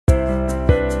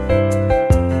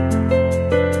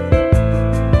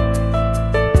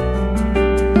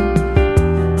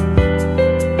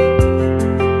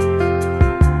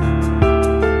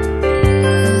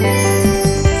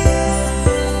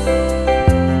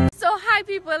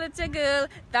it's your girl,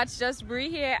 that's just Bree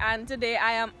here, and today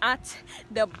I am at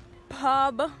the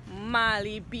Bob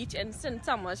Marley Beach in St.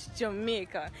 Thomas,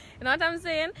 Jamaica. You know what I'm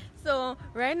saying? So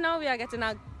right now we are getting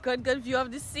a good view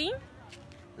of the sea.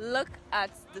 Look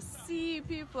at the sea,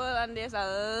 people, and there's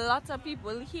a lot of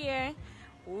people here.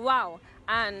 Wow.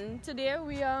 And today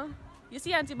we are, you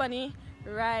see Auntie Bunny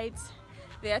right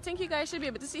there. I think you guys should be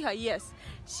able to see her. Yes,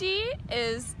 she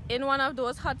is in one of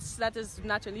those huts that is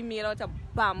naturally made out of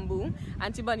bamboo.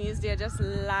 Auntie Bunny is there just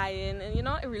lying and, you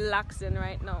know, relaxing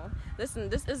right now. Listen,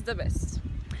 this is the best.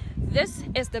 This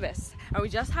is the best. And we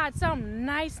just had some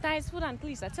nice food. And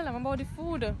please, tell them about the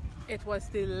food. It was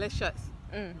delicious.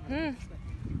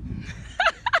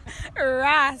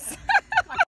 Ras.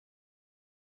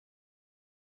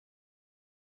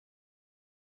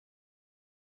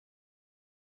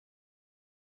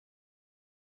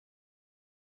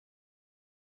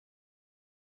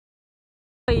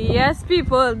 Yes,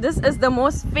 people, this is the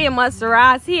most famous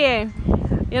Ras here.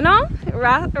 You know,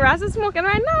 Ras is smoking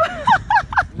right now.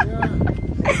 Yeah.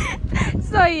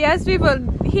 So yes, people,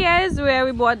 here is where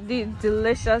we bought the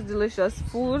delicious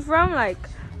food from. Like,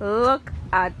 look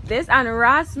at this. And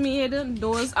Ras made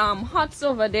those huts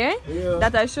over there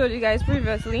that I showed you guys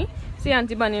previously. See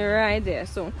Auntie Bunny right there.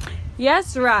 So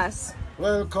yes, Ras,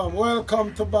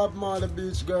 welcome to Bob Marley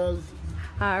Beach, girls.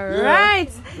 All right,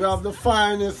 we have the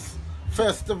finest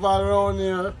festival around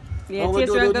here. Yeah, and we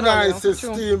do the nicest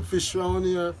steamed fish around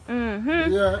here.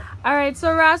 Yeah. All right,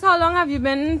 so Ras, how long have you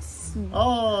been?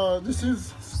 Oh, this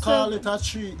is call it a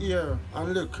 3 year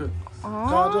and look.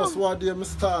 Cause just one day me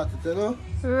started, you know.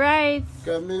 Right.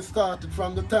 Cause me started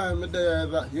from the time there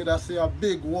that you'd see a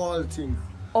big wall thing.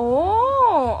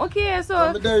 Oh, okay, so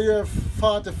I'm there here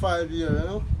 45 years, you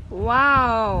know.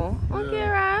 Wow. Okay,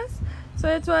 Ras. So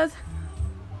it was.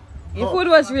 Your food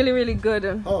was really good.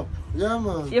 Oh, yeah,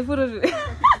 man. Your food was really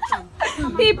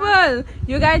people,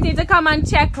 you guys need to come and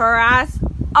check Ras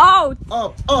out.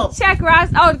 Up. Check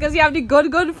Ras out because you have the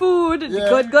good food. Yeah.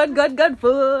 The good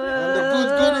food. And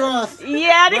the good Ras.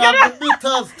 Yeah, the we good have the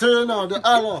bitters too now, the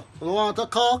aloe. You want a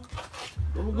cork?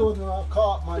 Let me go to a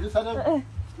cork, man. This is the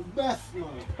best, man.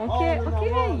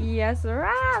 Okay. Yes,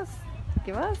 Ras.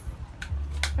 Give us.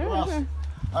 Ras.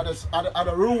 At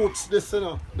the roots, this, you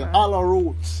know, the aloe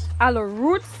roots. Aloe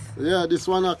roots? Yeah, this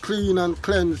one are clean and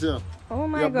cleanse you. Oh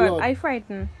my God, blood. I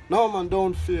frightened. No, man,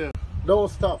 don't fear. Don't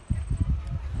stop.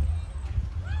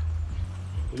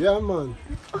 Yeah, man.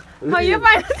 How you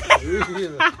find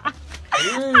it?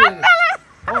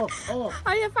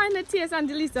 How you find the taste,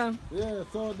 Auntie Lisa? Yeah,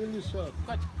 so delicious.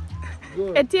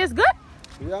 Good. It tastes good?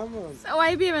 Yeah, man. So why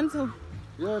you behaving so?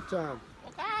 Your time.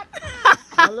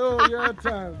 Hello, your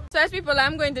time. So as people,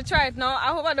 I'm going to try it now. I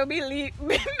hope I don't behave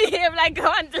like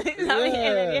Auntie Lisa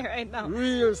behaving here right now.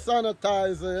 Real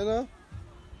sanitizer, you know.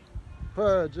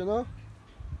 Purge, you know.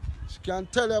 She can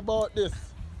tell you about this.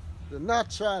 The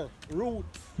natural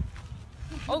roots.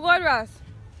 Oh God, Ras.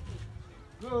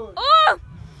 Good. Oh!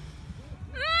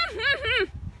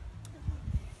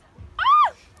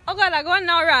 Oh God, I go on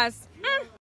now, Ras.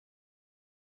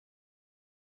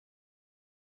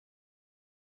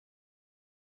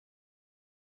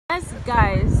 Yes,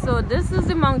 guys, so this is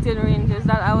the mountain ranges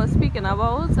that I was speaking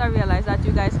about. I realized that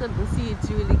you guys couldn't see it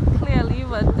really clearly,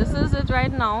 but this is it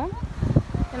right now,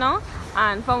 you know.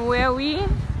 And from where we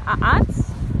are at,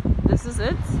 this is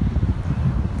it.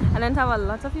 And then have a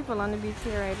lot of people on the beach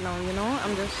here right now, you know.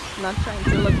 I'm just not trying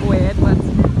to look weird, but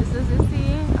this is the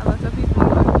sea. A lot of people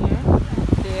on here.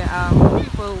 There are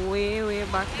people way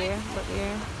back there, but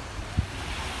yeah,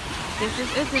 this is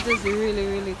it. It is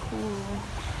really cool.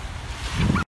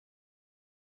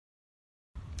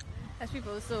 As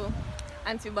people, so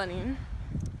Auntie Bunny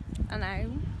and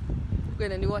I'm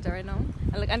going in the water right now.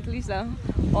 And look, Auntie Lisa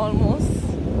almost.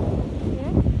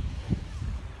 Yeah.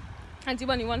 Auntie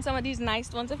Bunny wants some of these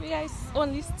nice ones. If you guys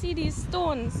only see these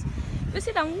stones, you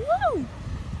see them. Whoa!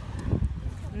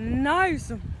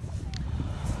 Nice.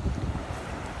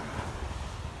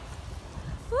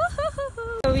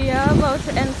 We are about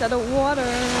to enter the water.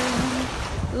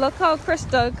 Look how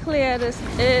crystal clear this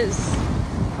is.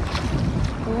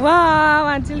 Wow,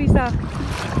 Auntie Lisa.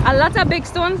 A lot of big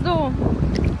stones though.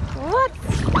 What?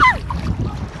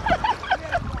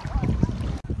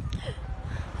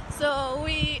 So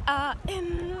we are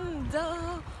in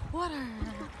the water.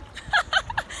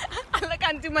 Look,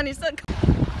 Auntie Bunny. Look,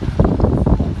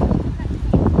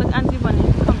 Auntie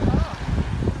Bunny. Come on.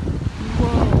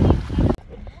 Whoa.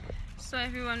 So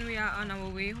everyone, we are on our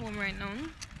way home right now.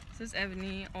 This is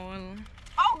Ebony all.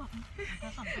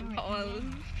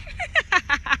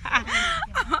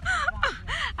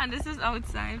 And this is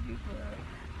outside, people.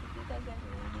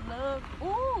 Look.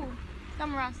 Ooh,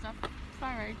 some Rasta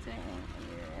right thing.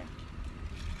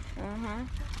 And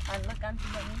look at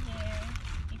Bunny here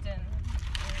eating.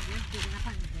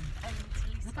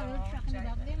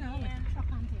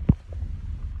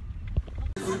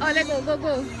 Oh, let go.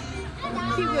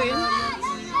 Keep going.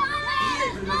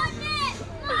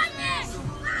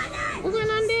 What's going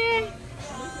on there?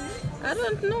 I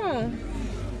don't know.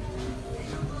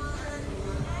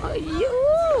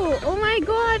 Oh, oh my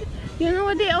God. You know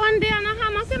what they on there on a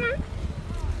hammock, you know?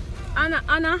 On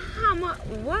a hammock.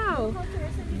 Wow.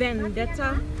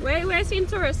 Vendetta. Where is seeing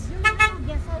tourists?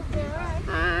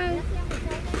 Hi.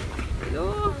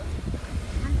 Hello.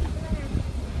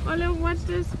 Hello, watch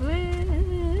this place.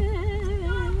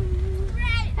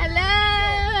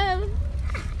 Hello.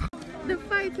 The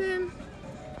fighting.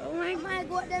 Oh my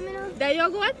God. There you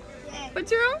go. Yeah.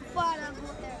 What's wrong?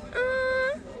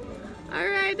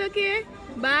 Alright, okay.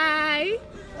 Bye.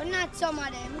 But not some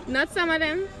of them. Not some of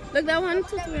them. Look, that one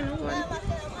too.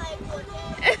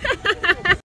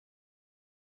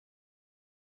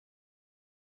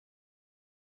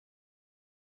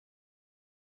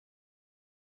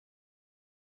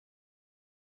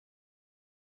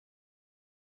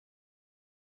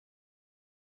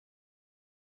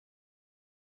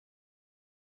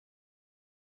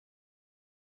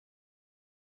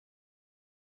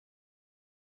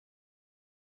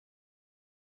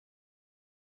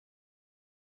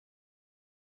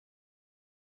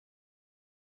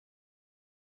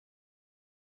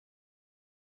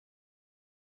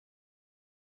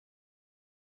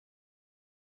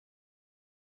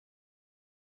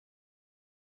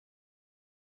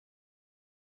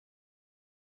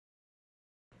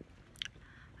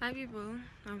 Hi people,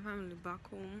 I'm finally back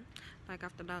home, like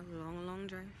after that long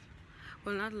drive.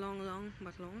 Well, not long,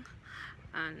 but long.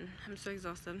 And I'm so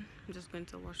exhausted. I'm just going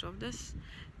to wash off this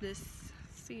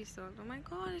sea salt. Oh my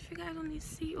God, if you guys only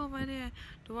see over there,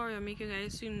 don't worry, I'll make you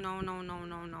guys see. No,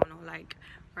 like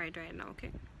right now, okay?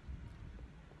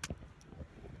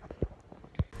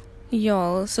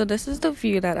 Y'all, so this is the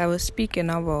view that I was speaking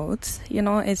about. You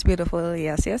know, it's beautiful.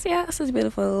 Yes, it's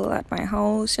beautiful at my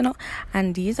house, you know.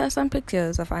 And these are some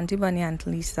pictures of Auntie Bunny and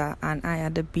Lisa and I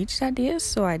at the beach that day.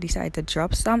 So I decided to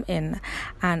drop some in,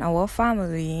 and our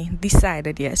family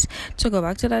decided, yes, to go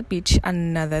back to that beach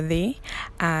another day.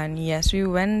 And yes, we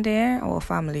went there. Our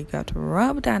family got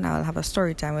robbed, and I'll have a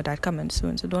story time with that coming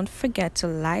soon. So don't forget to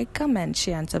like, comment,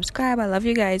 share, and subscribe. I love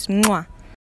you guys. Mwah.